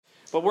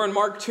But we're in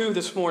Mark 2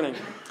 this morning,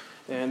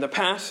 and the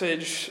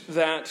passage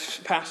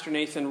that Pastor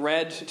Nathan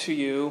read to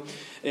you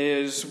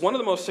is one of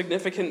the most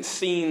significant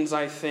scenes,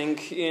 I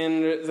think,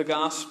 in the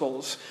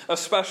Gospels,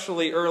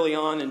 especially early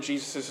on in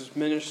Jesus'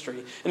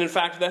 ministry. And in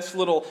fact, this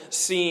little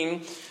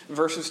scene,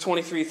 verses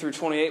 23 through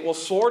 28, will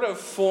sort of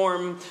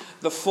form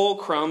the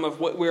fulcrum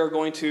of what we are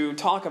going to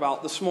talk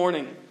about this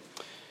morning.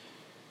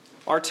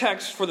 Our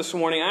text for this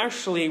morning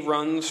actually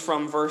runs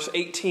from verse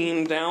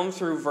 18 down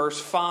through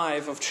verse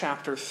 5 of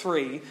chapter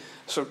 3.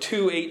 So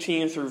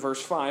 2:18 through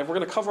verse 5. We're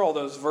going to cover all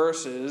those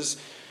verses.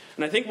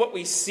 And I think what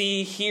we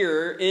see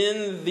here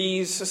in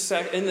this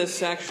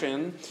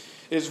section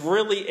is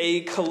really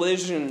a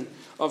collision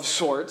of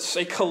sorts.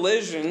 A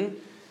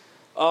collision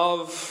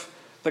of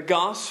the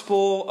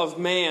gospel of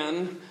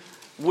man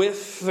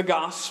with the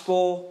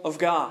gospel of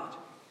God.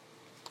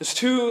 There's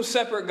two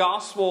separate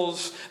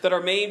gospels that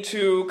are made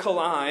to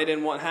collide,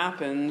 and what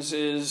happens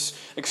is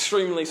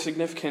extremely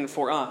significant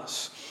for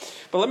us.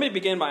 But let me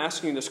begin by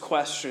asking you this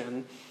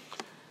question.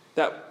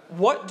 That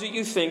what do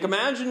you think,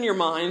 imagine in your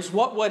minds,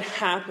 what would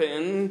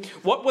happen,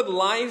 what would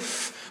life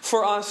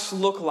for us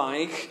look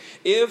like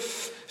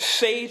if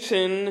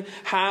Satan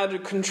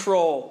had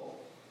control?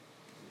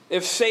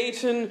 If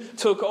Satan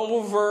took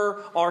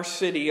over our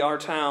city, our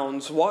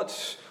towns,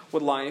 what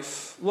would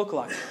life look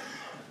like?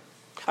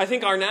 I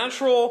think our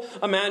natural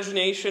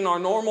imagination, our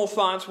normal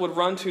thoughts would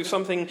run to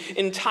something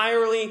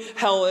entirely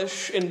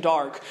hellish and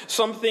dark.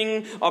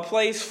 A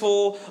place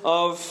full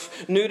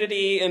of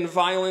nudity and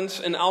violence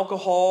and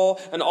alcohol,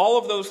 and all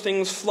of those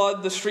things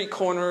flood the street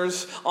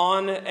corners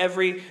on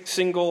every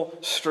single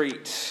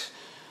street.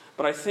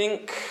 But I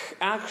think,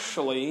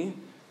 actually,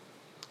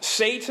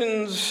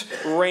 Satan's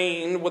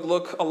reign would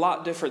look a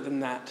lot different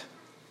than that.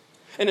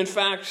 And in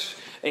fact,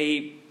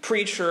 a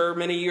preacher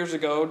many years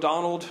ago,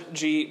 Donald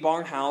G.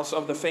 Barnhouse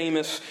of the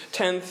famous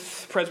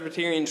 10th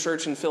Presbyterian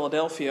Church in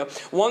Philadelphia,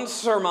 once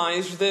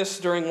surmised this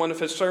during one of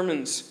his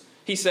sermons.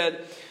 He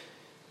said,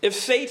 "If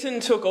Satan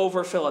took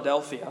over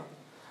Philadelphia,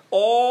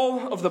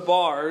 all of the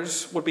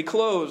bars would be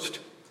closed,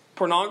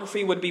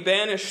 pornography would be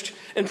banished,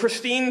 and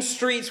pristine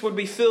streets would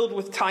be filled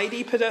with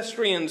tidy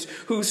pedestrians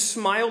who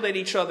smiled at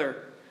each other.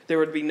 There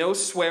would be no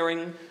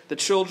swearing. The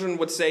children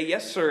would say,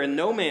 'Yes, sir,' and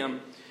 'No,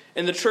 ma'am.'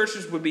 And the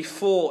churches would be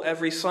full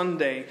every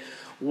Sunday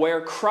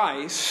where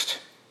Christ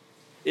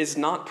is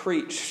not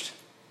preached."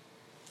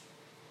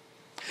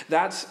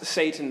 That's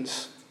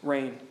Satan's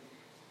reign.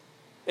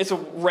 It's a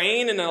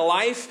reign and a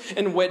life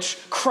in which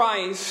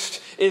Christ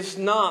is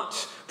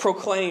not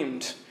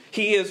proclaimed.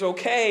 He is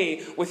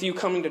okay with you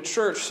coming to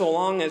church so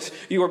long as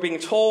you are being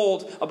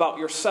told about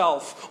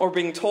yourself or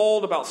being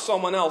told about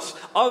someone else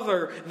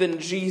other than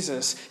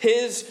Jesus.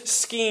 His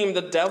scheme,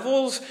 the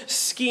devil's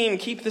scheme,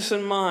 keep this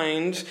in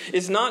mind,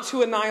 is not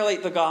to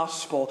annihilate the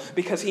gospel,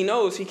 because he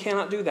knows he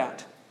cannot do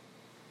that.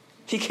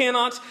 He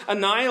cannot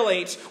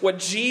annihilate what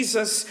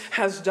Jesus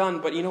has done,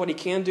 but you know what he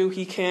can do?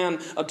 He can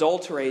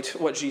adulterate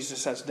what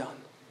Jesus has done.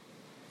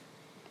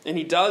 And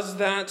he does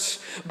that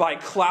by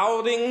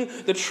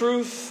clouding the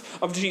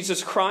truth of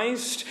Jesus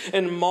Christ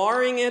and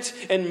marring it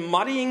and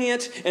muddying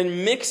it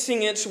and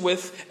mixing it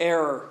with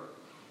error.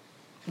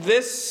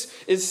 This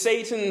is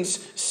Satan's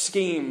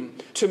scheme,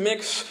 to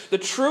mix the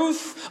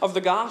truth of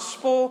the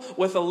gospel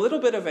with a little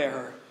bit of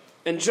error.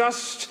 And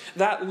just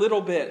that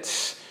little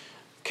bit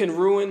can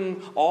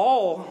ruin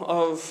all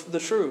of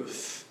the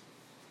truth.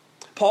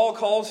 Paul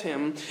calls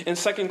him in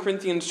 2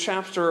 Corinthians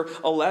chapter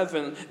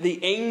 11,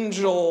 the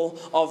angel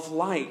of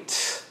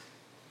light.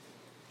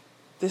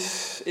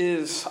 This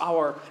is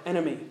our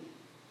enemy.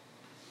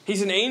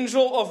 He's an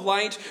angel of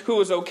light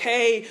who is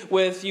okay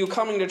with you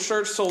coming to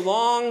church so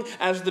long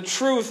as the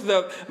truth,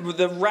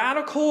 the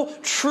radical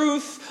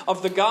truth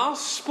of the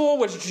gospel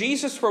which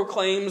Jesus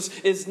proclaims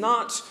is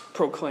not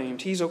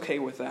proclaimed. He's okay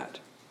with that.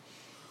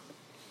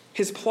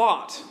 His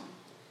plot,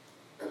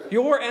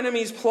 your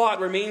enemy's plot,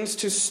 remains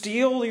to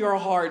steal your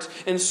heart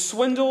and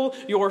swindle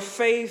your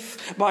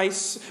faith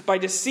by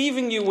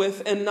deceiving you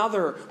with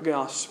another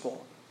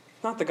gospel.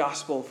 Not the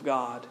gospel of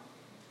God,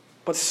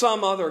 but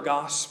some other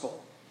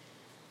gospel.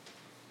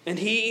 And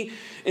he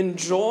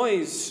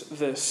enjoys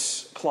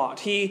this plot.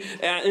 He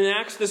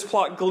enacts this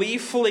plot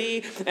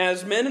gleefully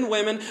as men and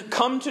women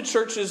come to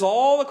churches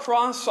all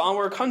across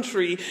our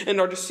country and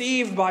are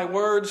deceived by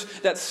words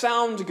that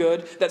sound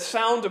good, that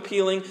sound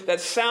appealing,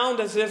 that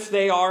sound as if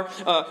they are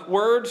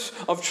words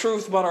of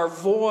truth, but are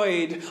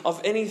void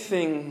of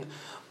anything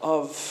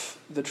of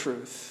the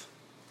truth,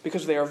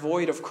 because they are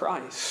void of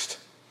Christ.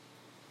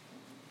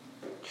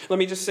 Let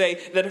me just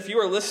say that if you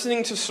are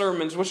listening to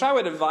sermons, which I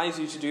would advise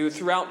you to do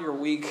throughout your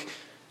week,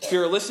 if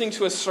you're listening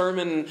to a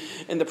sermon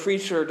and the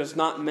preacher does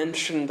not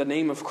mention the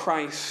name of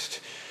Christ,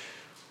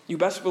 you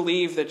best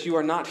believe that you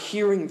are not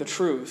hearing the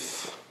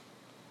truth.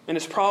 And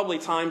it's probably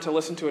time to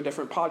listen to a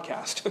different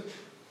podcast.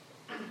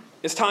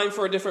 It's time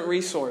for a different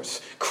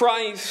resource.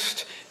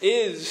 Christ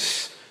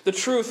is the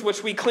truth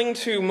which we cling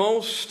to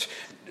most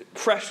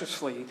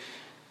preciously.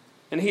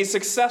 And he's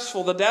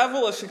successful. The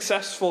devil is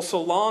successful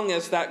so long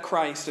as that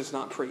Christ is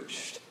not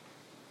preached.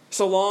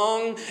 so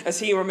long as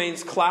he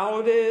remains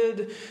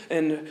clouded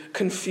and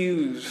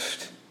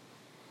confused.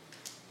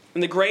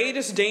 And the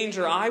greatest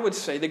danger, I would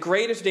say, the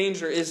greatest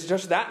danger is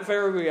just that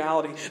very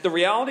reality. The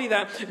reality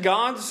that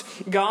God's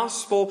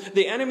gospel,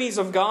 the enemies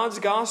of God's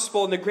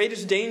gospel, and the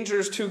greatest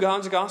dangers to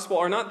God's gospel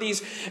are not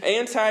these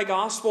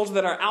anti-gospels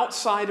that are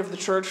outside of the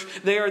church.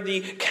 They are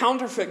the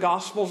counterfeit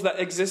gospels that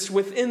exist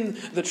within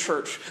the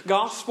church.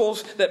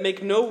 Gospels that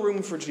make no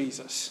room for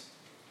Jesus,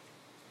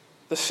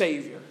 the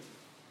Savior.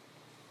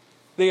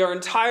 They are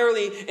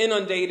entirely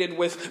inundated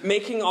with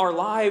making our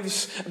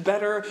lives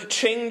better,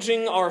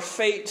 changing our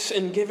fates,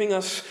 and giving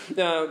us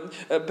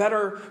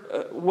better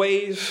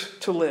ways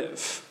to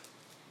live.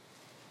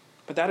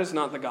 But that is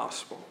not the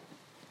gospel.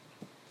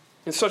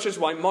 And such is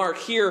why Mark,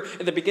 here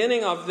at the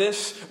beginning of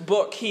this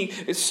book, he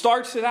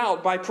starts it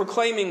out by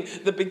proclaiming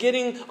the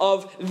beginning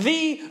of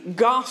the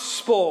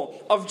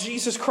gospel of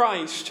Jesus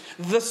Christ,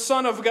 the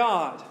Son of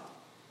God.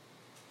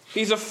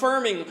 He's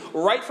affirming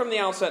right from the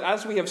outset,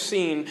 as we have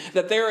seen,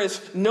 that there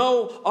is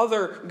no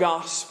other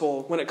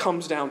gospel when it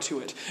comes down to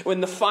it.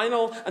 In the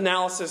final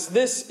analysis,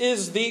 this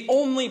is the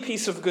only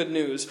piece of good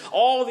news.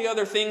 All the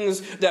other things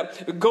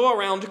that go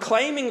around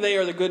claiming they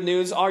are the good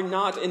news are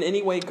not in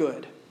any way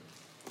good.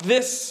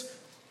 This,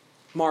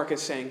 Mark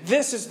is saying,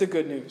 this is the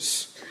good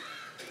news.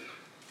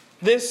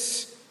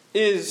 This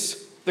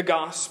is the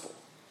gospel.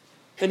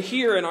 And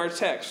here in our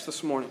text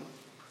this morning,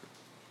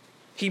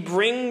 he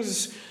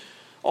brings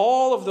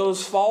all of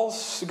those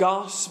false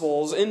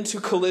gospels into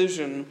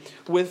collision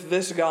with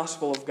this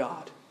gospel of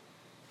God.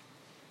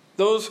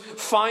 Those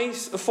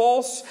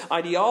false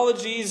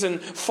ideologies and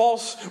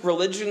false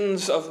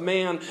religions of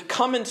man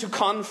come into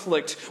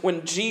conflict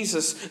when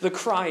Jesus, the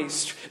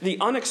Christ, the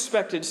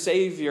unexpected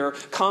Savior,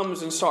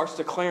 comes and starts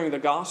declaring the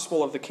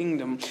gospel of the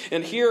kingdom.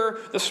 And here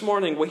this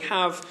morning we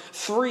have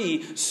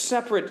 3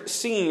 separate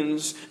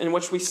scenes in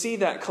which we see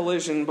that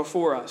collision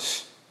before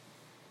us.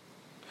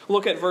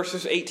 Look at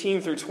verses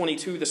 18 through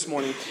 22 this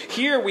morning.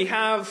 Here we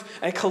have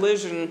a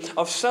collision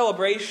of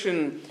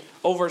celebration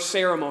over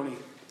ceremony.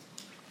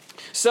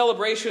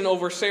 Celebration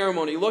over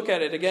ceremony. Look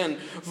at it again.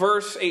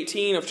 Verse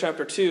 18 of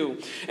chapter 2.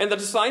 And the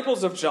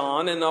disciples of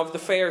John and of the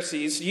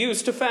Pharisees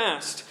used to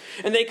fast.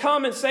 And they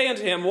come and say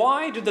unto him,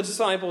 Why do the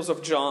disciples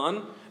of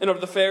John and of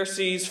the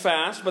Pharisees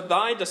fast, but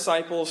thy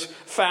disciples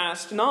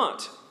fast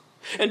not?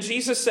 And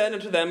Jesus said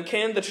unto them,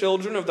 Can the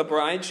children of the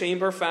bride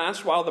chamber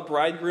fast while the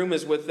bridegroom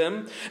is with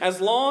them?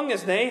 As long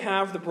as they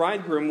have the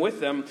bridegroom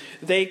with them,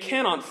 they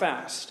cannot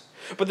fast.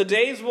 But the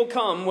days will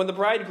come when the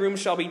bridegroom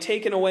shall be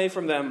taken away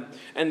from them,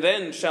 and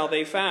then shall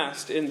they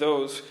fast in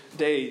those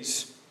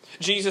days.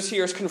 Jesus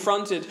here is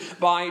confronted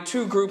by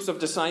 2 groups of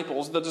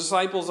disciples, the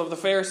disciples of the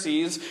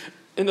Pharisees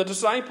and the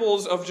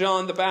disciples of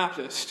John the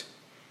Baptist.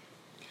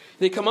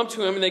 They come up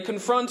to him and they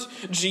confront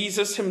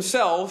Jesus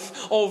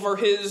himself over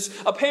his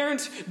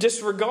apparent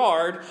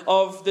disregard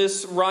of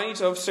this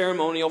rite of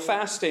ceremonial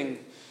fasting.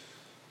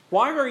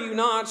 Why are you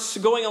not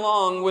going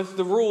along with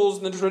the rules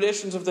and the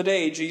traditions of the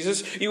day,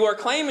 Jesus? You are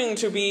claiming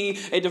to be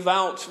a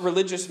devout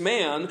religious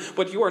man,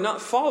 but you are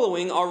not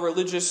following our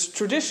religious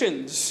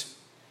traditions.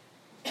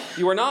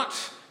 You are not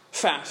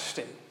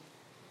fasting.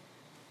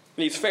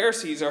 These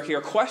Pharisees are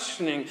here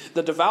questioning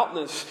the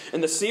devoutness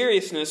and the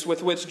seriousness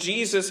with which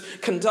Jesus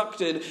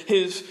conducted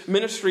his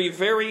ministry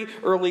very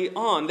early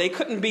on. They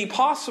couldn't be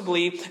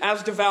possibly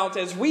as devout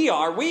as we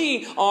are.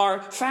 We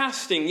are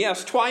fasting,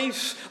 yes,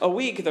 twice a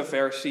week, the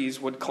Pharisees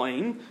would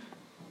claim.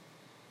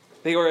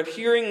 They were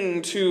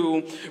adhering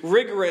to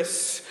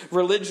rigorous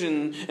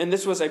religion, and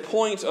this was a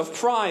point of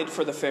pride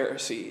for the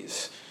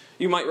Pharisees.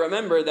 You might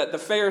remember that the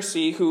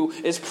Pharisee who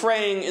is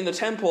praying in the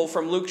temple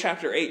from Luke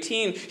chapter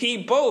 18, he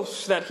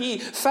boasts that he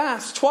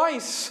fasts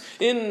twice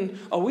in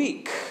a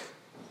week.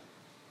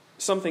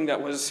 Something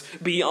that was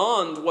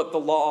beyond what the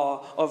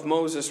law of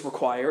Moses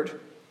required.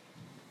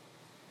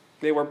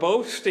 They were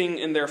boasting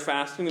in their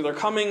fasting. They're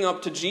coming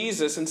up to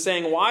Jesus and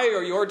saying, Why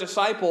are your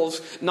disciples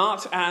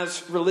not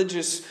as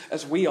religious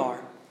as we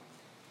are?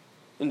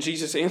 And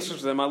Jesus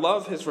answers them. I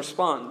love his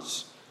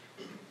response.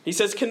 He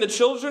says, Can the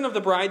children of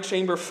the bride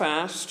chamber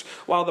fast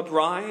while the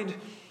bride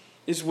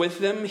is with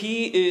them?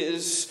 He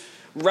is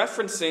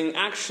referencing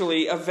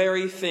actually a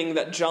very thing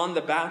that John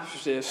the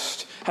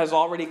Baptist has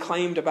already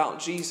claimed about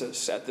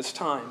Jesus at this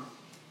time.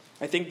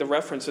 I think the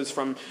reference is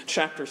from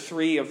chapter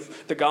 3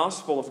 of the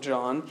Gospel of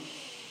John,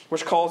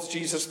 which calls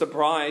Jesus the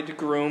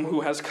bridegroom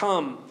who has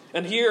come.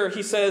 And here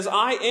he says,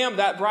 I am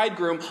that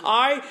bridegroom.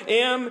 I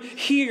am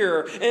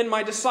here. And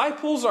my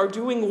disciples are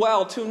doing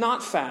well to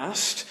not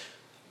fast,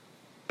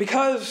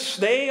 because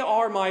they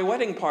are my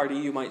wedding party,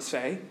 you might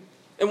say.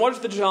 And what is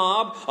the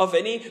job of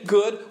any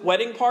good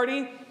wedding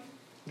party?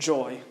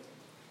 Joy.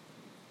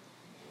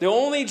 The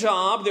only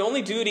job, the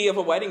only duty of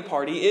a wedding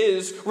party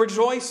is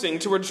rejoicing.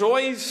 To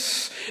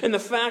rejoice in the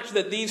fact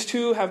that these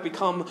two have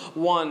become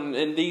one,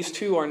 and these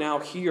two are now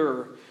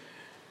here.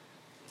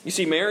 You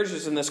see,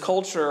 marriages in this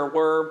culture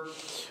were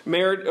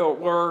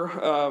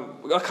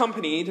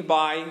accompanied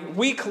by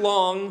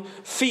week-long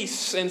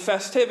feasts and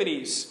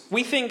festivities.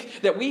 We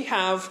think that we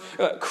have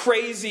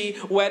crazy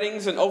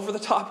weddings and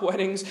over-the-top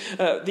weddings.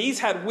 These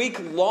had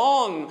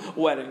week-long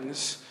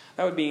weddings.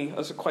 That would be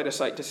quite a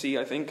sight to see,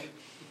 I think.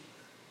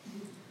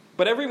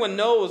 But everyone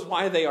knows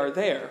why they are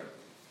there.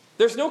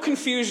 There's no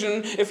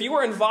confusion. If you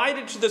were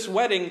invited to this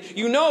wedding,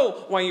 you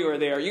know why you are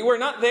there. You are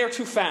not there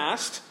to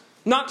fast,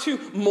 not to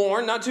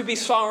mourn, not to be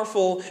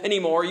sorrowful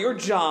anymore. Your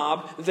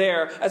job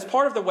there as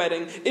part of the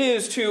wedding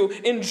is to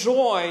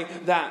enjoy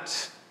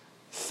that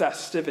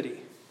festivity,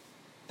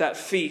 that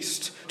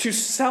feast, to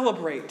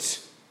celebrate,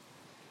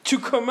 to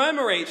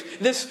commemorate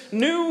this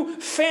new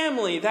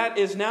family that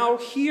is now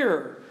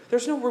here.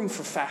 There's no room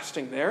for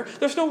fasting there.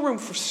 There's no room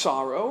for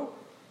sorrow.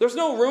 There's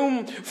no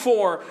room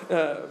for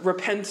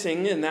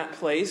repenting in that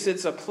place.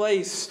 It's a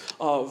place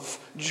of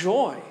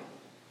joy.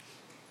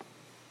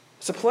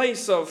 It's a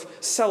place of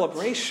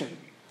celebration.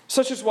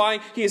 Such is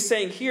why he is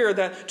saying here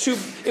that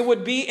it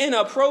would be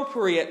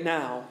inappropriate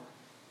now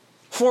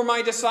for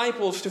my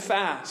disciples to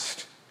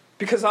fast.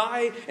 Because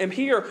I am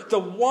here. The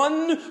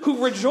one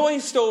who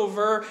rejoiced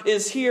over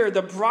is here.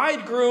 The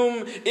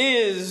bridegroom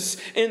is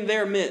in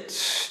their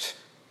midst.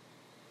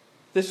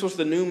 This was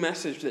the new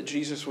message that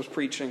Jesus was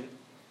preaching.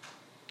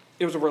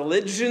 It was a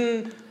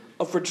religion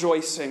of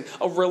rejoicing,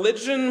 a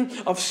religion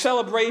of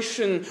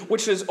celebration,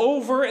 which is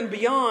over and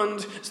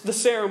beyond the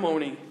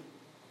ceremony.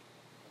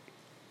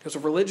 It was a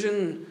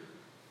religion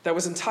that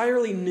was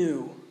entirely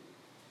new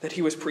that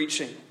he was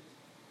preaching.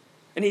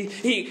 And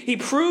he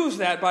proves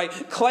that by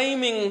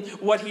claiming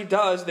what he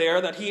does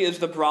there, that he is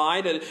the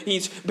bride, and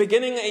he's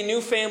beginning a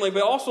new family.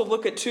 But also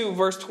look at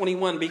verse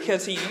 21,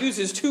 because he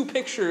uses two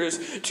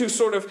pictures to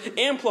sort of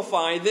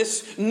amplify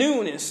this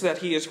newness that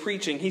he is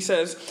preaching. He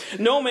says,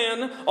 "No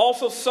man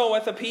also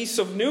seweth a piece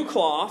of new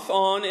cloth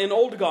on an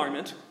old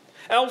garment,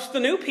 else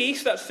the new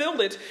piece that filled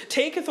it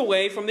taketh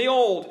away from the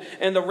old,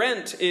 and the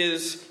rent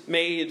is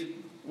made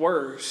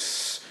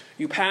worse."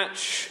 You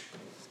patch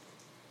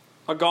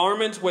a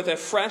garment with a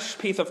fresh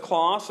piece of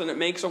cloth, and it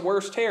makes a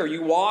worse tear.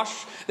 You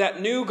wash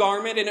that new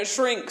garment, and it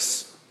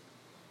shrinks.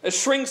 It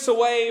shrinks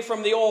away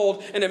from the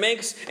old, and it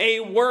makes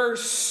a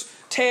worse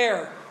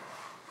tear.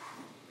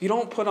 You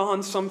don't put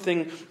on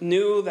something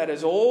new that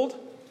is old.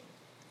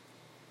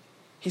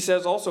 He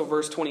says also,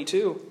 verse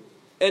 22,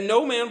 "And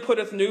no man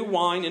putteth new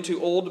wine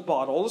into old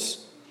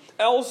bottles,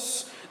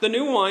 else the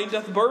new wine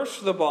doth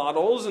burst the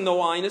bottles, and the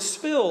wine is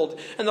spilled,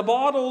 and the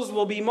bottles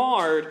will be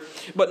marred.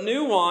 But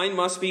new wine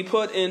must be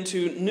put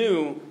into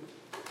new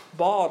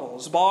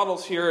bottles."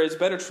 Bottles here is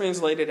better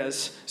translated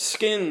as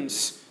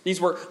skins.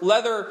 These were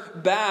leather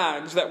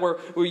bags that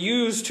were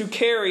used to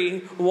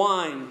carry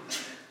wine.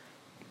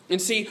 And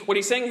see, what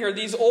he's saying here,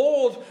 these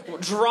old,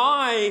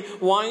 dry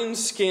wine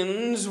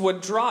skins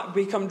would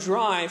become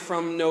dry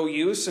from no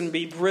use and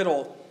be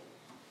brittle.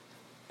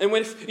 And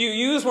if you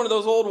use one of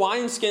those old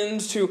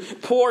wineskins to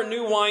pour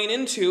new wine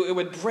into, it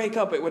would break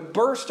up, it would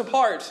burst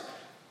apart.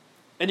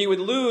 And you would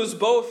lose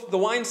both the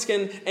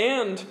wineskin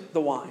and the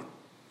wine.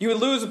 You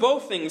would lose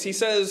both things. He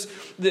says,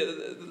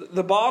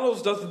 the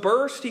bottles doth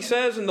burst, he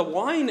says, and the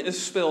wine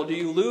is spilled.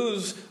 You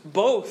lose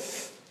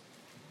both.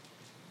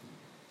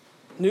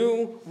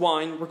 New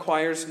wine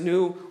requires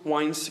new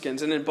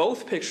wineskins. And in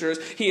both pictures,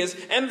 he is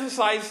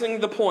emphasizing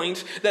the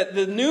point that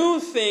the new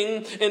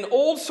thing in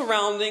old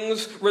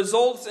surroundings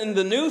results in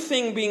the new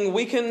thing being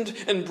weakened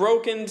and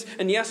broken,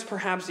 and yes,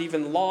 perhaps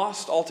even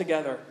lost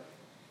altogether.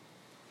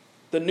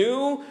 The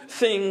new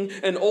thing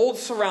in old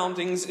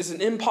surroundings is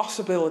an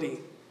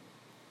impossibility.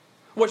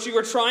 What you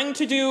are trying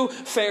to do,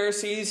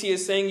 Pharisees, he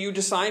is saying, you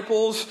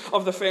disciples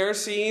of the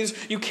Pharisees,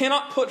 you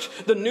cannot put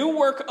the new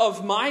work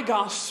of my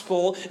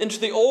gospel into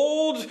the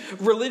old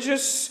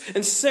religious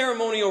and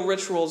ceremonial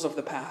rituals of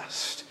the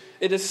past.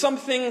 It is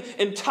something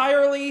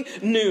entirely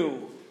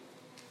new.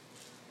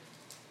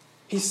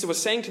 He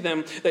was saying to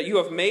them that you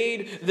have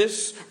made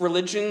this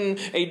religion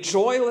a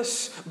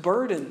joyless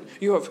burden.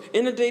 You have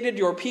inundated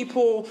your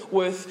people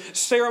with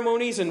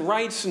ceremonies and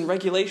rites and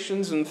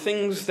regulations and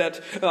things that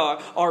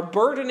are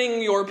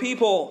burdening your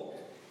people.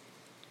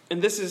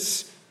 And this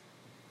is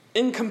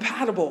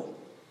incompatible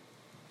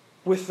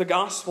with the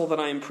gospel that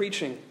I am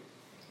preaching.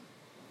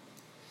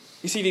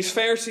 You see, these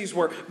Pharisees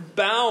were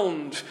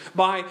bound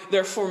by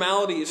their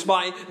formalities,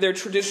 by their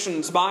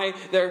traditions, by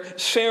their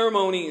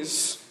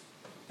ceremonies.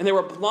 And they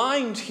were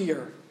blind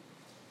here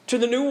to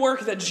the new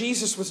work that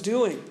Jesus was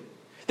doing.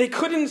 They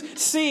couldn't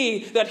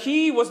see that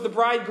he was the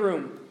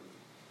bridegroom.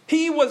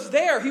 He was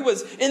there. He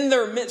was in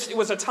their midst. It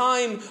was a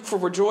time for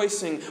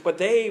rejoicing, but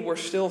they were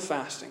still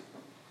fasting.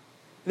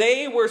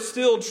 They were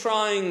still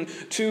trying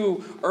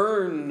to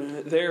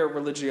earn their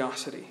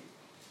religiosity.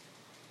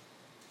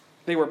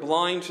 They were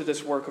blind to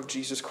this work of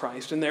Jesus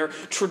Christ, and their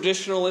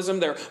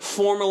traditionalism, their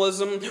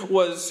formalism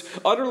was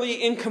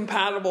utterly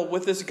incompatible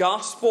with this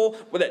gospel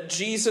that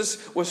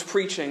Jesus was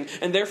preaching.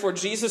 And therefore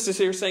Jesus is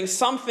here saying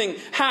something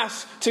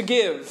has to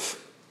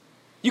give.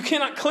 You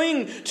cannot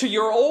cling to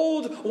your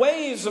old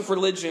ways of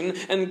religion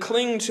and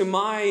cling to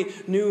my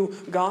new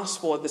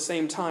gospel at the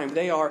same time.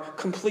 They are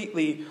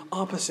completely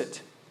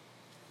opposite.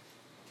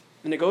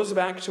 And it goes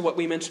back to what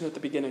we mentioned at the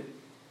beginning.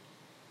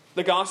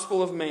 The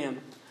gospel of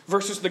man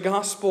versus the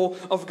gospel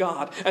of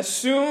God. As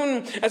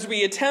soon as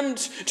we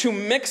attempt to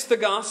mix the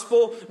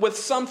gospel with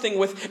something,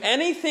 with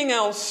anything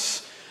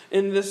else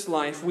in this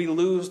life, we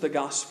lose the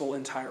gospel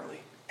entirely.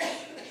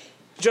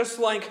 Just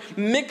like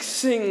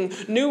mixing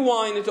new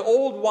wine into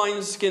old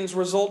wineskins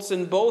results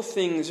in both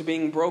things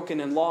being broken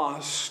and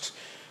lost,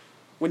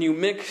 when you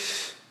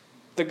mix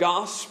the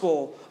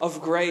gospel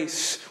of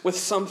grace with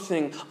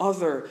something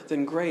other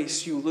than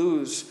grace, you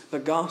lose the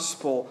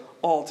gospel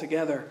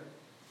altogether.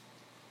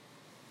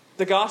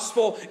 The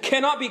gospel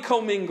cannot be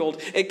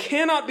commingled. It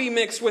cannot be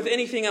mixed with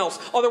anything else.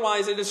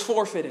 Otherwise, it is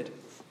forfeited.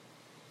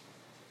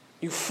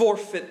 You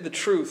forfeit the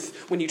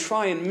truth when you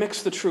try and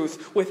mix the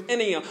truth with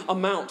any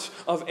amount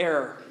of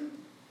error.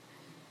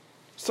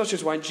 Such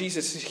is why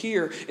Jesus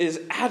here is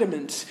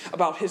adamant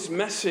about his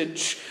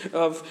message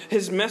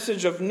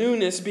of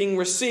newness being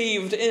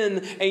received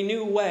in a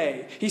new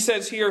way. He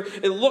says here,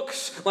 it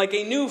looks like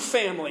a new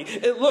family.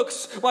 It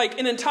looks like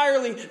an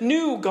entirely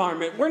new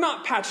garment. We're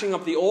not patching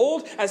up the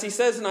old. As he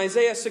says in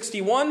Isaiah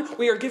 61,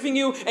 we are giving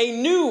you a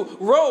new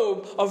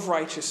robe of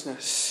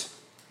righteousness.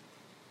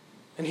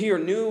 And here,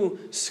 new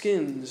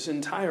skins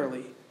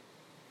entirely.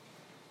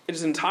 It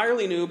is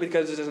entirely new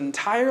because it is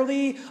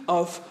entirely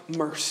of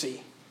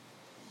mercy.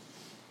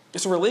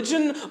 It's a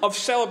religion of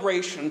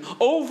celebration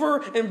over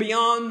and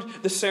beyond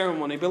the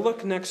ceremony. But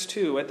look next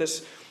too at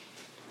this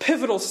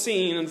pivotal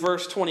scene in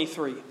verse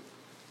 23.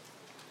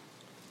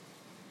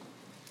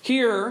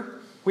 Here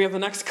we have the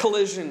next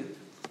collision,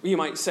 you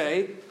might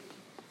say.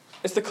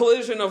 It's the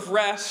collision of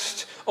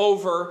rest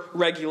over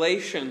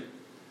regulation.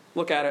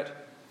 Look at it.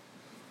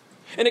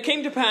 And it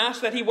came to pass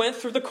that he went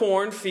through the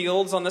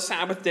cornfields on the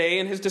Sabbath day,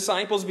 and his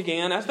disciples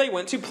began, as they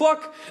went, to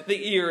pluck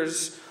the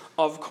ears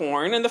of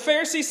corn. And the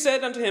Pharisees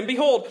said unto him,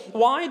 Behold,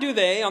 why do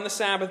they on the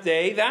Sabbath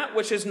day that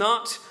which is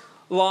not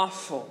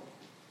lawful?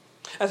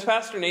 As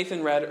Pastor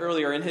Nathan read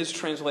earlier in his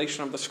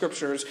translation of the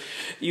Scriptures,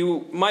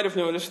 you might have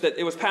noticed that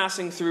it was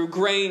passing through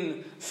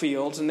grain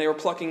fields, and they were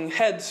plucking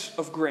heads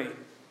of grain.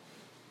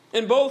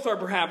 And both are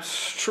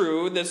perhaps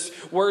true. This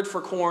word for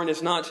corn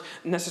is not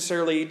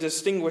necessarily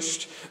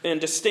distinguished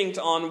and distinct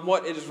on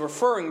what it is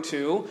referring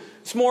to.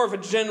 It's more of a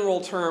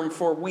general term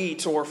for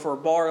wheat or for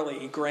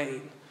barley,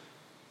 grain.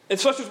 And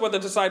such is what the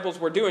disciples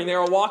were doing. They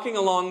were walking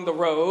along the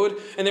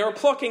road, and they were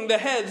plucking the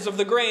heads of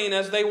the grain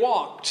as they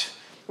walked.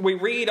 We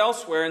read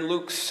elsewhere in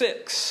Luke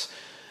 6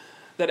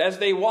 that as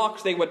they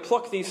walked, they would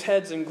pluck these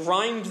heads and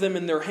grind them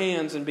in their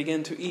hands and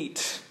begin to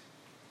eat.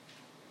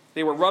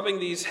 They were rubbing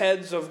these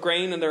heads of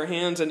grain in their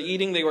hands and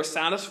eating. They were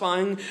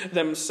satisfying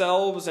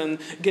themselves and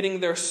getting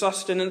their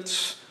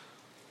sustenance.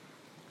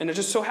 And it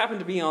just so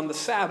happened to be on the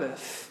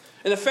Sabbath.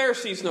 And the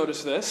Pharisees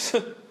noticed this.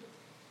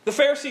 The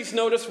Pharisees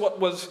noticed what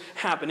was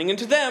happening. And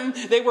to them,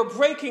 they were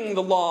breaking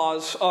the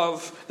laws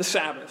of the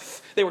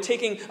Sabbath. They were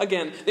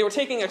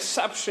taking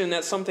exception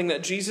at something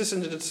that Jesus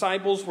and the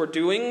disciples were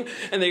doing.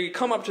 And they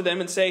come up to them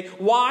and say,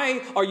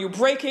 Why are you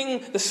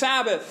breaking the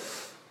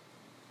Sabbath?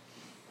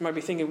 You might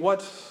be thinking,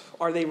 what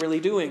are they really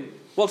doing?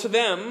 Well, to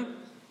them,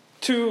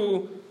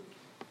 to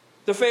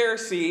the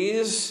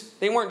Pharisees,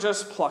 they weren't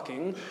just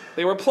plucking.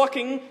 They were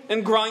plucking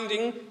and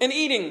grinding and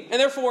eating.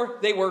 And therefore,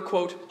 they were,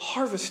 quote,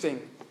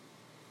 harvesting.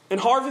 And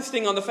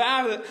harvesting on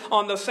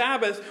the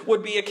Sabbath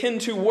would be akin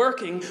to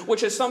working,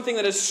 which is something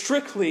that is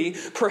strictly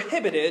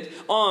prohibited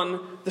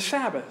on the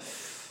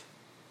Sabbath.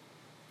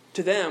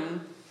 To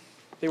them,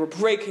 they were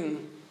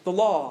breaking the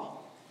law.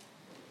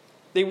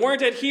 They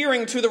weren't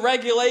adhering to the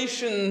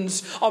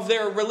regulations of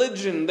their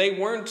religion. They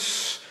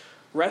weren't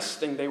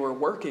resting. They were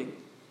working.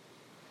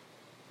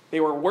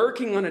 They were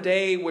working on a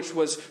day which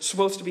was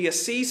supposed to be a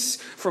cease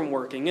from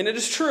working. And it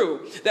is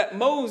true that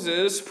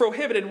Moses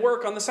prohibited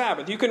work on the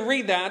Sabbath. You can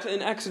read that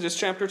in Exodus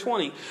chapter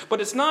 20. But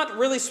it's not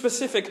really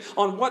specific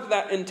on what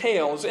that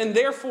entails. And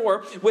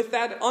therefore, with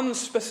that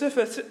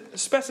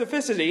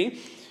specificity,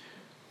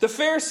 the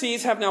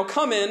Pharisees have now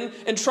come in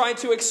and tried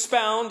to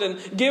expound and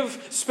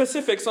give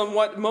specifics on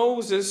what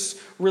Moses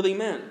really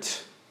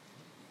meant.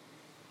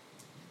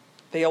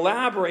 They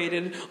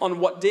elaborated on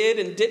what did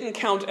and didn't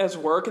count as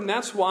work, and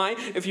that's why,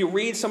 if you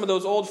read some of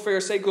those old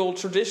Pharisaical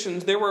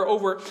traditions, there were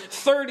over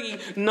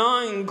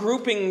 39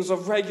 groupings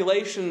of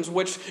regulations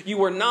which you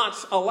were not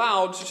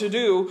allowed to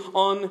do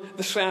on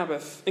the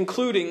Sabbath,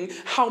 including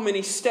how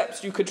many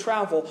steps you could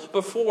travel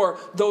before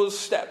those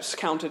steps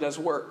counted as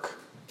work.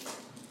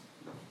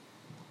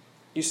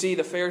 You see,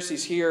 the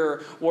Pharisees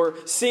here were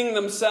seeing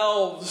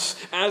themselves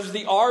as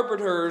the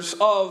arbiters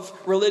of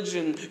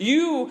religion.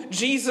 You,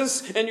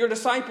 Jesus, and your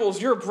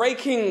disciples, you're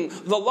breaking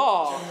the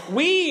law.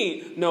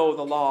 We know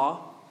the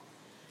law.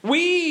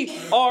 We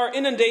are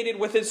inundated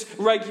with its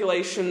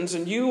regulations,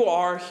 and you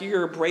are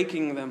here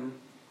breaking them.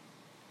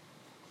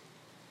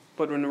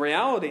 But in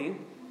reality,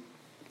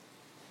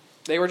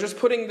 they were just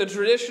putting the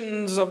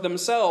traditions of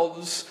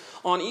themselves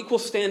on equal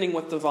standing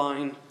with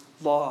divine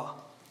law.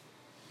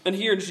 And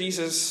here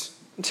Jesus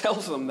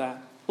tells them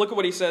that. Look at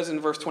what he says in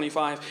verse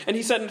 25. And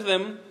he said unto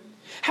them,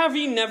 have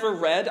ye never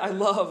read? I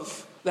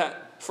love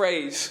that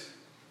phrase.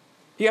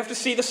 You have to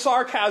see the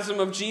sarcasm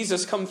of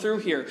Jesus come through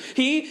here.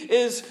 He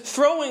is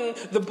throwing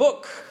the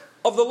book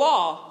of the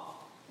law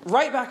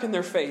right back in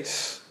their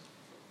face.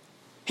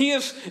 He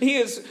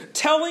is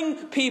telling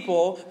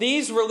people,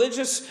 these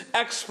religious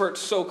experts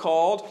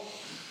so-called,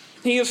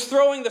 he is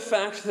throwing the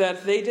fact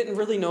that they didn't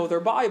really know their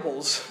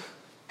Bibles.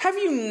 Have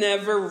you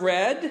never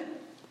read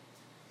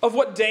of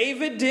what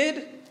David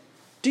did?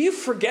 Do you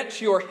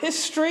forget your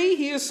history,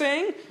 he is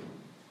saying?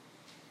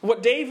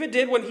 What David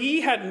did when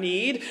he had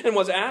need and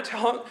was an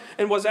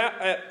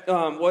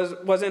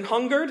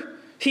hungered,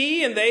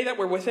 he and they that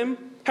were with him.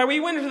 How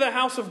he went into the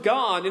house of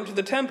God, into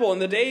the temple in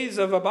the days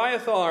of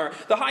Abiathar,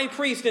 the high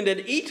priest, and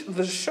did eat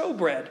the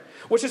showbread,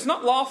 which is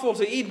not lawful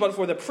to eat but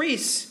for the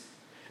priests,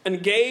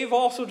 and gave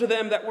also to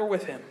them that were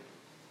with him.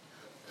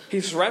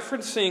 He's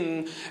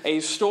referencing a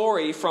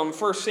story from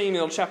 1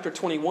 Samuel chapter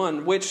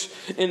 21, which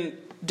in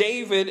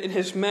David and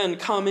his men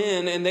come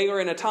in, and they are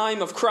in a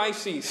time of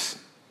crises.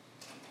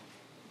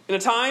 In a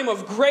time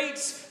of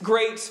great,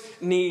 great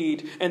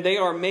need. And they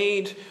are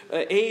made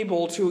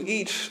able to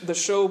eat the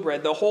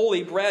showbread, the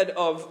holy bread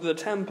of the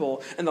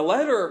temple. And the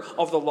letter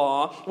of the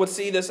law would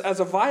see this as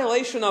a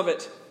violation of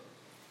it.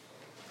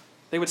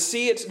 They would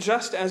see it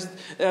just as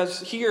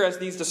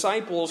these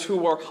disciples who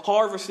were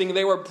harvesting,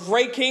 they were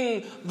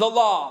breaking the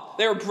law.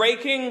 They were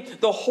breaking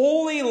the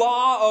holy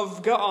law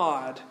of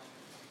God.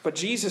 But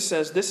Jesus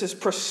says this is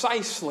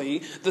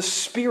precisely the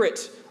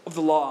spirit of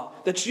the law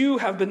that you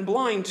have been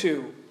blind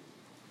to.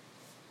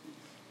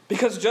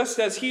 Because just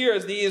as here,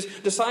 as these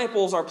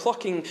disciples are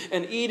plucking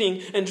and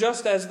eating, and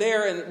just as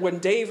there, and when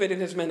David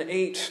and his men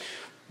ate,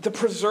 the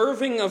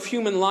preserving of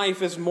human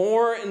life is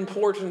more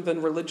important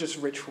than religious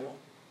ritual.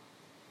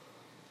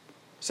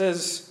 It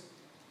says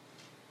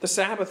the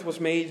Sabbath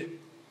was made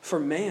for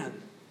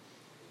man.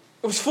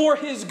 It was for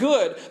his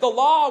good. The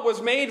law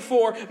was made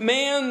for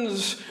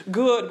man's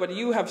good, but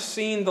you have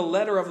seen the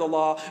letter of the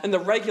law and the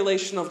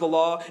regulation of the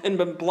law and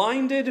been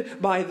blinded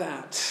by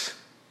that.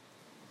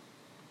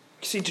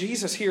 You see,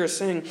 Jesus here is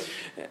saying,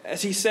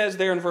 as he says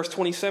there in verse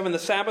 27, the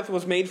Sabbath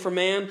was made for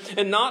man,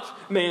 and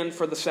not man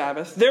for the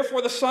Sabbath.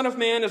 Therefore the Son of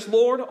Man is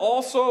Lord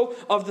also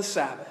of the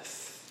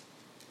Sabbath.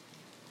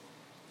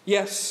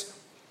 Yes,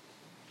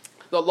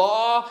 the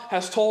law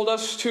has told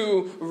us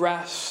to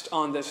rest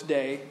on this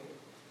day,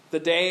 the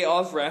day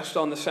of rest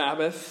on the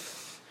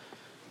Sabbath.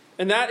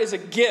 And that is a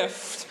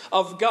gift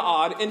of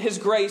God in his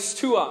grace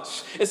to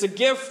us. It's a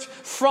gift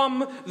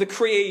from the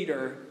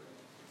Creator.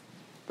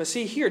 But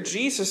see, here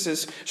Jesus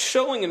is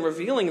showing and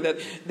revealing that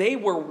they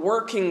were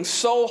working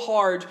so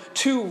hard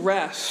to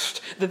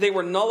rest that they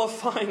were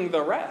nullifying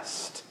the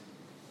rest.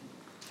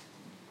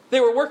 They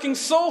were working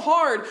so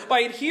hard by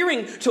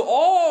adhering to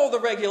all the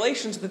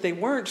regulations that they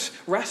weren't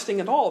resting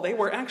at all. They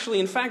were actually,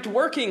 in fact,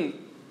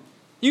 working.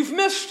 You've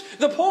missed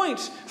the point,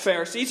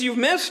 Pharisees. You've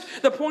missed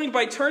the point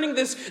by turning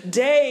this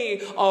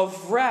day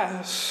of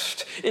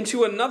rest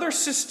into another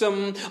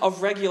system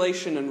of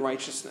regulation and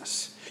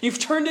righteousness. You've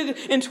turned it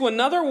into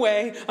another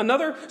way,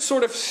 another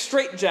sort of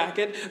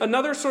straitjacket,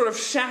 another sort of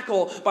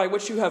shackle by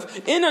which you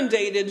have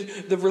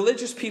inundated the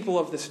religious people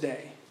of this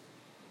day.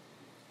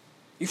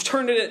 You've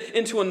turned it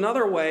into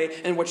another way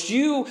in which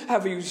you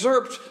have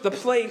usurped the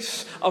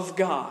place of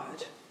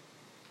God.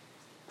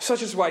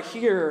 Such is why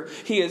here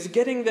he is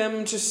getting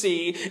them to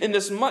see in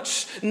this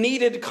much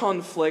needed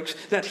conflict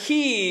that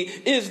he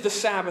is the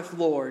Sabbath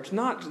Lord,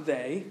 not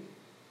they.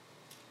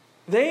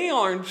 They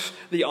aren't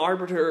the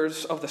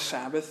arbiters of the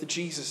Sabbath,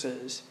 Jesus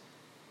is.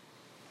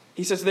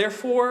 He says,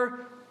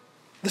 therefore,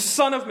 the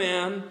Son of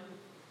Man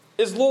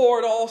is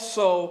Lord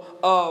also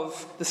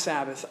of the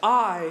Sabbath.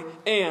 I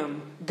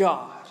am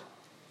God.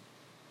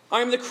 I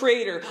am the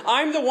Creator.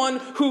 I'm the one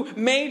who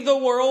made the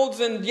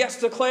worlds and,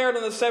 yes, declared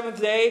on the seventh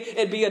day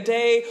it'd be a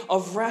day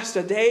of rest,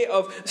 a day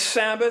of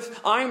Sabbath.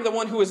 I am the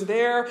one who is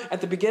there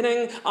at the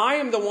beginning. I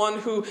am the one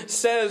who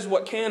says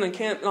what can and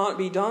cannot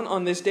be done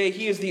on this day.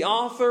 He is the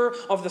author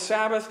of the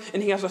Sabbath,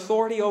 and he has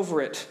authority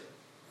over it.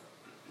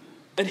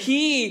 And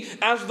he,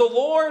 as the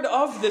Lord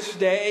of this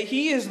day,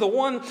 he is the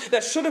one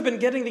that should have been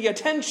getting the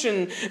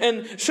attention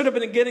and should have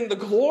been getting the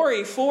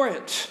glory for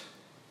it.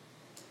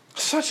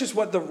 Such is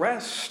what the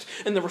rest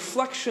and the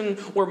reflection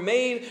were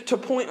made to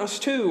point us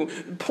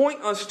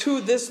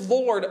to this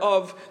Lord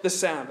of the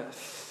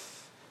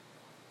Sabbath.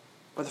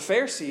 But the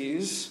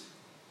Pharisees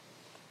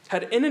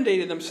had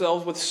inundated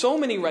themselves with so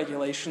many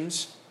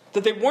regulations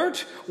that they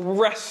weren't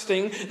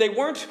resting, they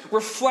weren't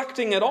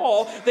reflecting at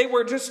all. They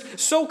were just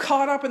so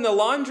caught up in the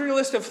laundry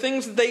list of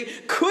things that they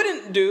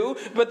couldn't do,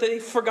 but they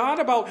forgot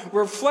about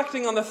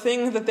reflecting on the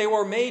thing that they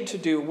were made to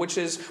do, which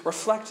is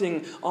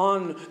reflecting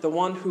on the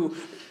one who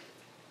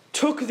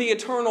took the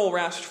eternal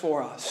rest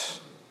for us,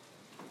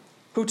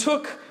 who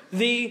took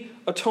the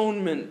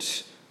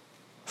atonement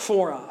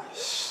for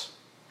us.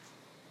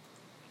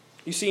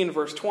 You see in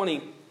verse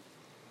 20,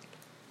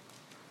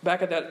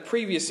 back at that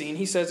previous scene,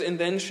 he says, and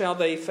then shall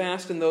they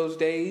fast in those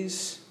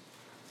days.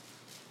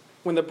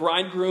 When the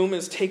bridegroom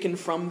is taken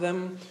from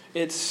them,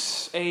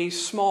 it's a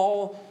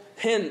small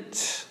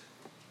hint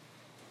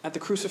at the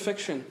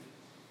crucifixion.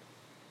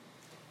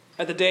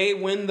 At the day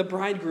when the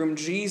bridegroom,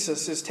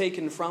 Jesus, is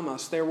taken from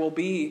us, there will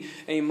be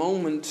a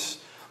moment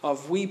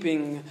of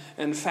weeping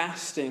and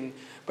fasting.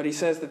 But he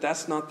says that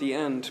that's not the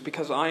end,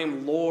 because I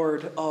am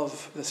Lord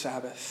of the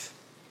Sabbath.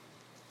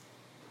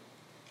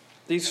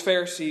 These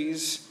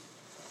Pharisees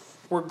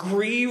were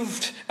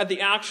grieved at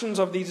the actions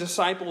of these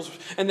disciples,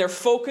 and their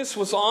focus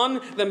was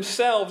on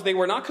themselves. They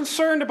were not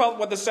concerned about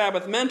what the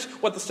Sabbath meant,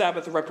 what the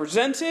Sabbath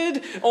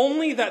represented,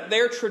 only that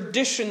their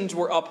traditions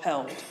were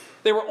upheld.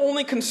 They were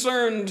only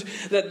concerned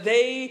that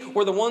they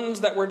were the ones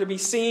that were to be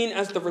seen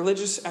as the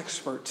religious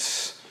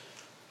experts,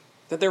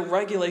 that their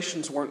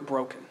regulations weren't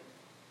broken.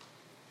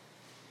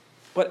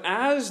 But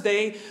as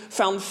they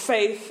found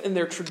faith in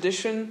their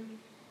tradition,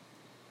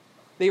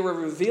 they were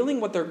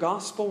revealing what their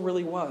gospel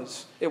really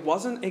was. It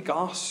wasn't a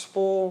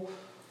gospel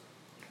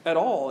at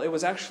all. It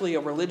was actually a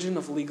religion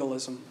of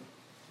legalism,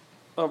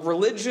 a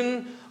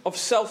religion of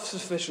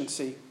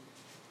self-sufficiency,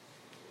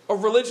 a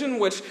religion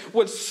which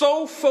was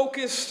so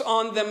focused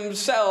on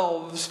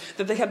themselves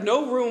that they had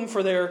no room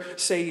for their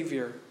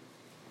Savior.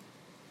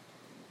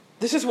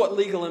 This is what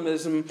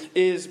legalism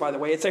is, by the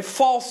way. It's a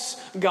false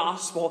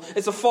gospel.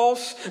 It's a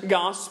false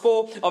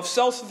gospel of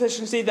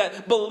self-sufficiency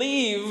that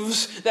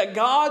believes that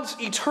God's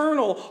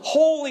eternal,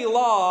 holy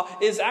law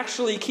is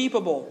actually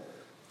keepable.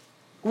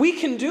 We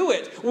can do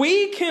it.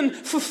 We can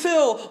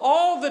fulfill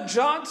all the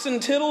jots and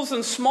tittles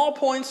and small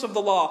points of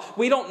the law.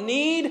 We don't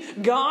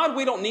need God.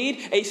 We don't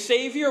need a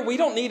Savior. We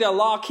don't need a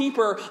law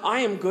keeper.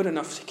 I am good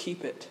enough to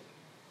keep it.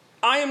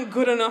 I am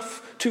good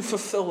enough to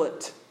fulfill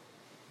it.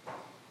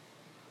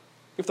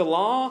 If the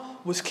law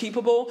was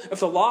keepable,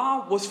 if the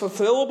law was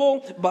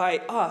fulfillable by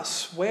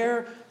us,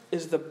 where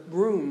is the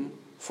room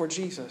for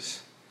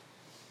Jesus?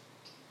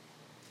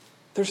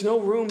 There's no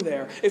room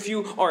there. If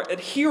you are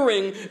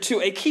adhering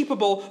to a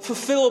keepable,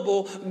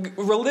 fulfillable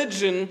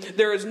religion,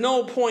 there is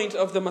no point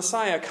of the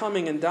Messiah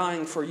coming and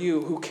dying for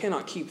you who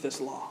cannot keep this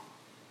law.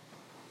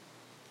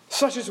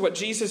 Such is what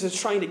Jesus is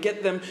trying to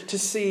get them to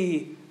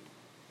see.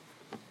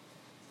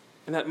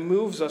 And that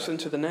moves us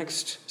into the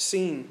next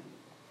scene.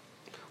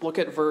 Look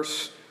at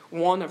verse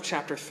 1 of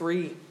chapter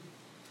 3.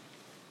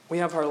 We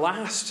have our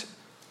last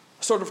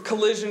sort of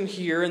collision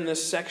here in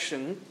this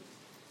section.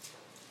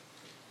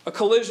 A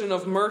collision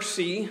of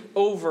mercy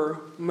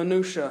over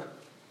minutia.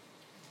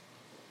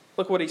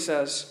 Look what he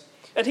says.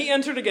 And he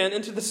entered again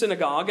into the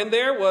synagogue, and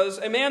there was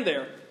a man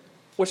there,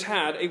 which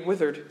had a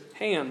withered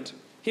hand.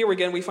 Here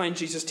again we find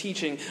Jesus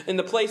teaching in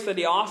the place that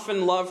he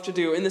often loved to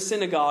do, in the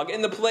synagogue,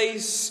 in the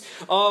place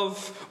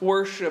of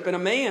worship. And a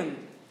man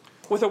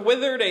with a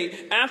withered,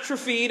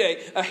 atrophied,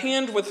 a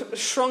hand with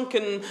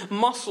shrunken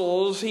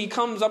muscles, he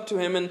comes up to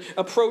him and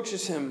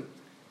approaches him.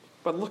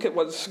 But look at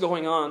what's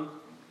going on.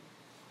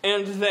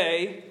 And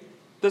they,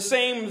 the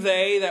same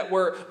they that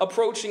were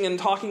approaching and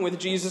talking with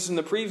Jesus in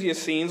the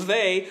previous scenes,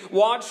 they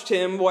watched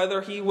him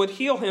whether he would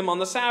heal him on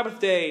the Sabbath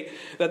day,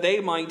 that they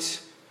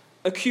might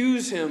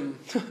accuse him.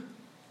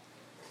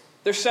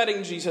 They're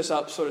setting Jesus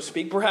up, so to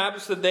speak.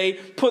 Perhaps that they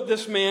put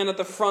this man at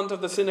the front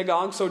of the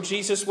synagogue so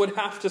Jesus would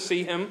have to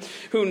see him.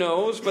 Who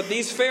knows? But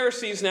these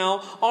Pharisees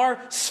now are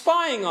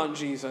spying on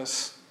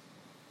Jesus.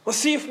 Let's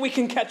see if we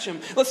can catch him.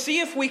 Let's see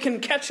if we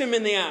can catch him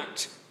in the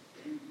act.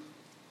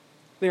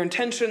 Their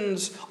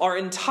intentions are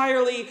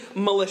entirely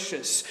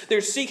malicious.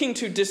 They're seeking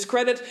to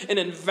discredit and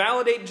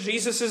invalidate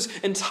Jesus'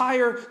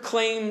 entire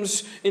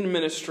claims in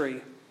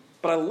ministry.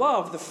 But I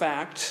love the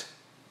fact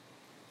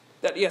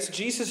that, yes,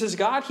 Jesus is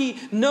God. He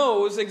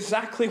knows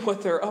exactly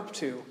what they're up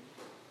to.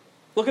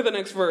 Look at the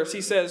next verse.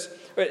 It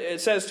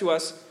says to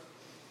us,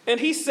 and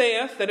he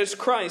saith, that is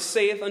Christ,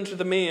 saith unto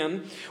the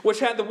man which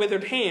had the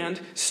withered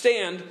hand,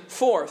 stand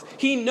forth.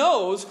 He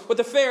knows what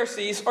the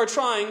Pharisees are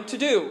trying to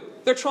do.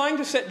 They're trying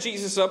to set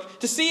Jesus up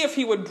to see if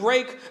he would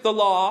break the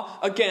law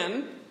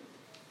again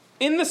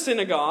in the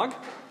synagogue.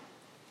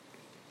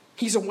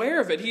 He's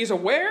aware of it. He's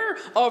aware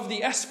of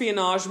the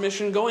espionage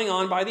mission going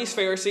on by these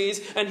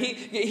Pharisees. And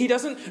he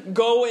doesn't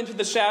go into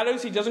the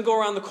shadows. He doesn't go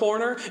around the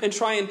corner and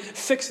try and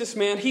fix this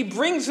man. He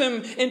brings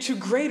him into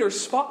greater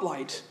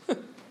spotlight.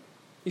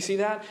 You see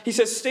that? He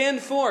says, stand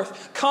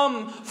forth.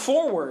 Come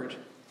forward.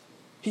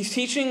 He's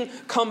teaching,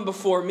 come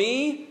before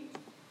me.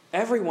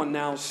 Everyone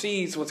now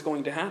sees what's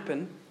going to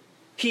happen.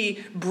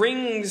 He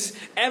brings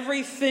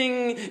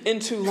everything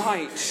into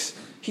light.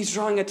 He's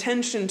drawing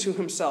attention to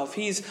himself.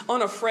 He's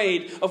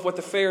unafraid of what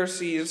the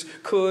Pharisees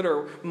could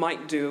or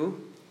might do.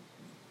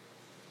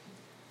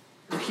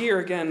 And here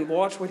again,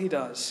 watch what he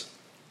does.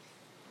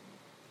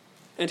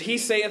 And he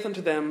saith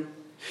unto them,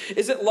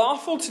 is it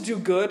lawful to do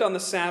good on the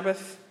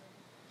Sabbath,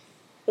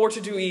 or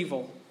to do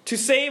evil? To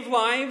save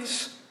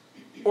lives,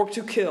 or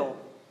to kill?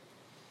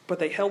 But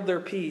they held their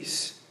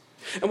peace.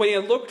 And when he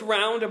had looked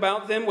round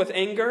about them with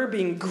anger,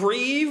 being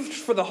grieved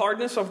for the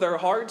hardness of their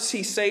hearts,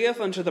 he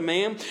saith unto the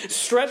man,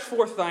 stretch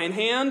forth thine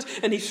hand.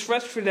 And he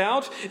stretched it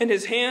out, and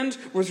his hand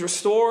was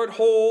restored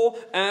whole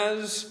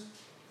as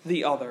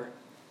the other.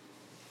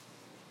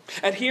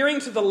 Adhering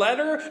to the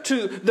letter,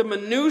 to the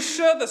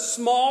minutiae, the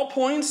small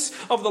points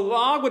of the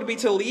law would be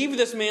to leave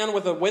this man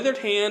with a withered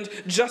hand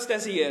just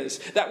as he is.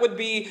 That would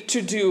be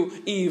to do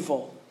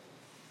evil.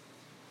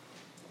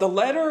 The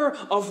letter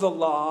of the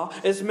law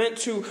is meant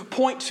to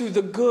point to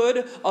the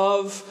good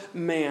of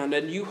man,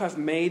 and you have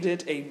made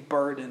it a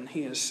burden,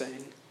 he is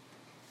saying.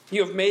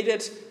 You have made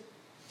it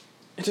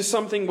into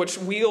something which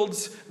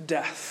wields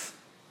death.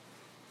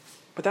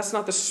 But that's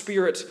not the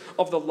spirit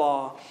of the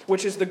law,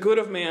 which is the good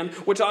of man,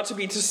 which ought to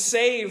be to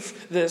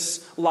save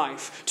this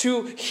life.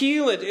 To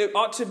heal it, it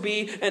ought to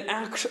be an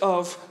act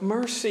of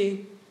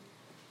mercy.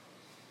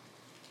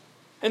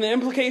 And the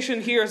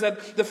implication here is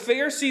that the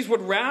Pharisees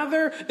would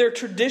rather their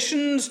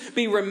traditions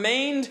be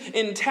remained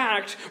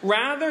intact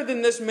rather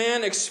than this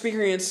man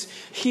experience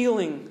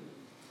healing.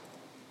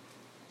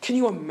 Can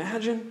you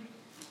imagine?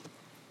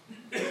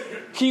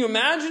 Can you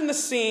imagine the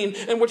scene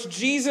in which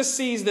Jesus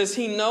sees this?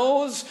 He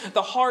knows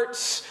the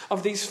hearts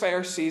of these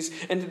Pharisees,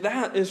 and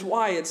that is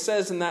why it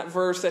says in that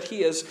verse that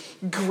he is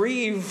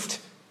grieved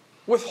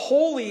with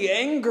holy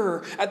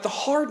anger at the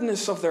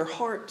hardness of their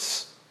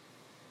hearts.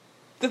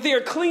 That they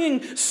are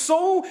clinging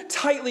so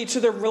tightly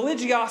to their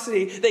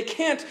religiosity, they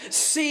can't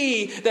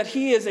see that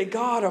he is a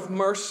God of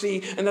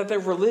mercy and that their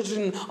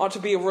religion ought to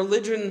be a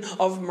religion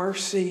of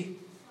mercy.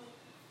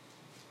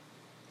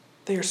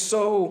 They are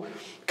so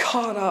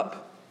caught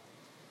up.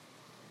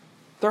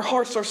 Their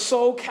hearts are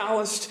so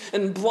calloused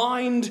and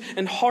blind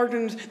and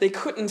hardened, they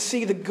couldn't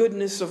see the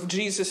goodness of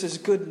Jesus'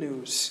 good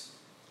news.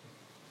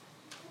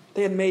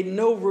 They had made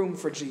no room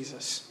for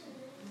Jesus.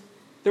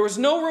 There was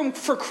no room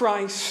for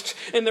Christ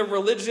in their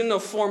religion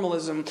of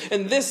formalism.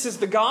 And this is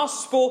the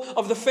gospel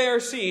of the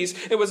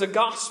Pharisees. It was a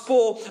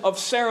gospel of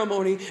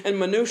ceremony and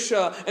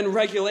minutia and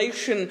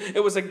regulation.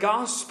 It was a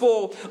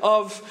gospel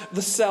of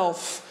the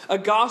self, a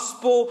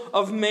gospel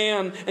of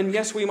man. And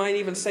yes, we might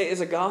even say it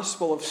is a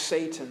gospel of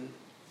Satan.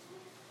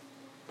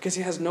 Because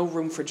he has no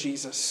room for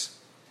Jesus.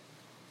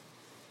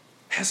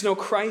 Has no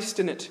Christ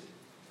in it.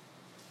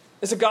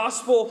 It's a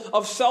gospel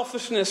of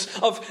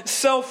selfishness, of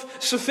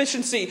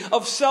self-sufficiency,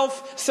 of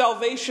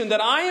self-salvation,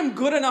 that I am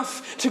good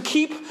enough to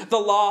keep the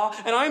law,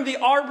 and I am the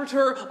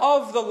arbiter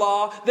of the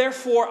law,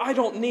 therefore I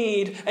don't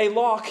need a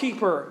law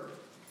keeper.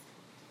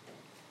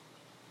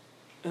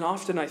 And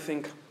often I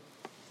think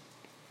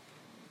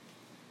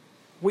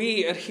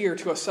we adhere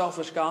to a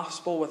selfish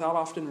gospel without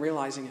often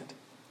realizing it.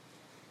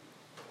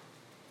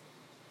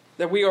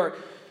 That we are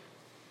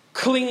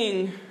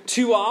clinging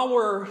to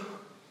our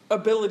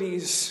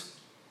abilities,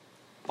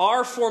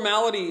 our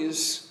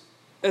formalities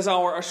as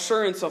our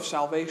assurance of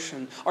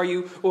salvation.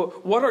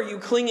 What are you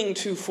clinging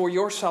to for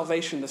your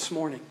salvation this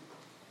morning?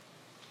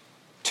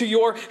 To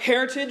your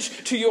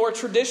heritage, to your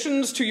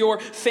traditions, to your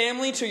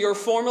family, to your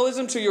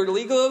formalism, to your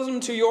legalism,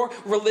 to your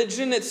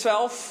religion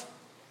itself?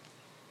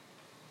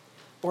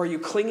 Or are you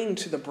clinging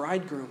to the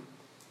bridegroom?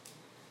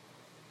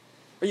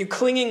 Are you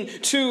clinging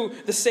to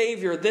the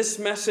Savior? This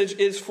message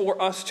is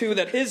for us too,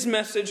 that his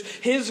message,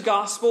 his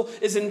gospel,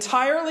 is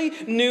entirely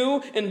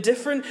new and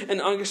different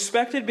and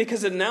unexpected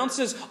because it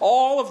announces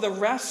all of the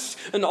rest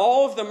and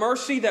all of the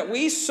mercy that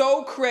we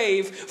so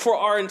crave for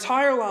our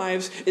entire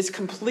lives is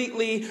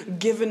completely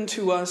given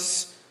to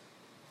us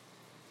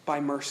by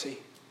mercy.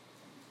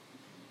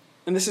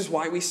 And this is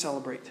why we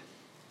celebrate.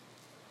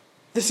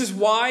 This is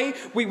why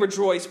we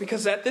rejoice,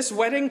 because at this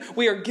wedding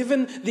we are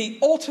given the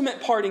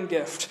ultimate parting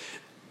gift.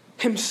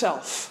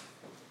 Himself.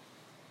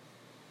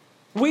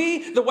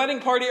 We, the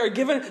wedding party, are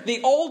given the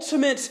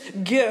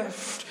ultimate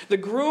gift, the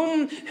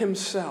groom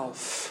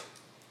himself.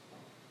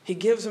 He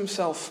gives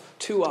himself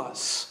to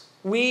us,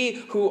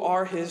 we who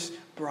are his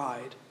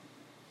bride.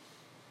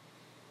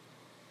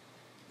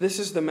 This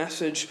is the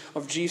message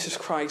of Jesus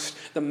Christ,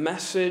 the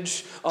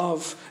message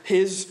of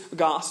his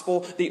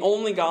gospel, the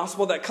only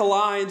gospel that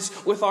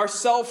collides with our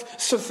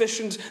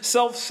self-sufficient,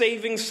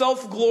 self-saving,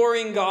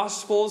 self-glorying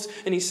gospels.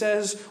 And he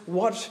says,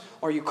 what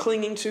are you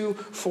clinging to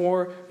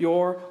for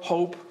your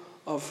hope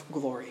of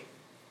glory?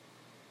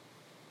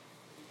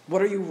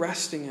 What are you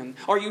resting in?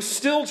 Are you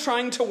still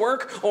trying to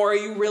work, or are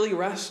you really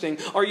resting?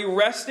 Are you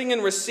resting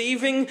and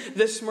receiving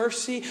this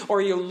mercy, or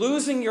are you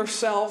losing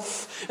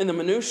yourself in the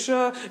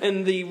minutia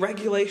and the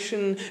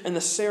regulation and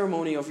the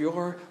ceremony of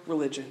your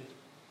religion?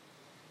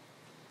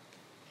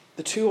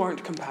 The two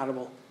aren't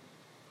compatible.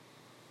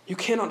 You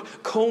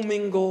cannot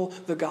commingle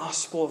the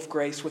gospel of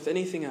grace with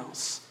anything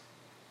else.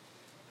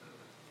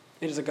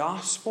 It is a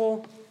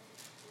gospel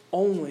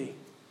only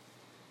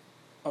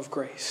of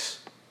grace.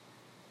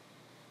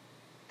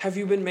 Have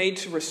you been made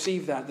to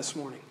receive that this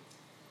morning?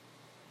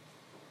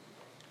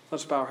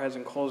 Let's bow our heads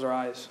and close our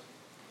eyes.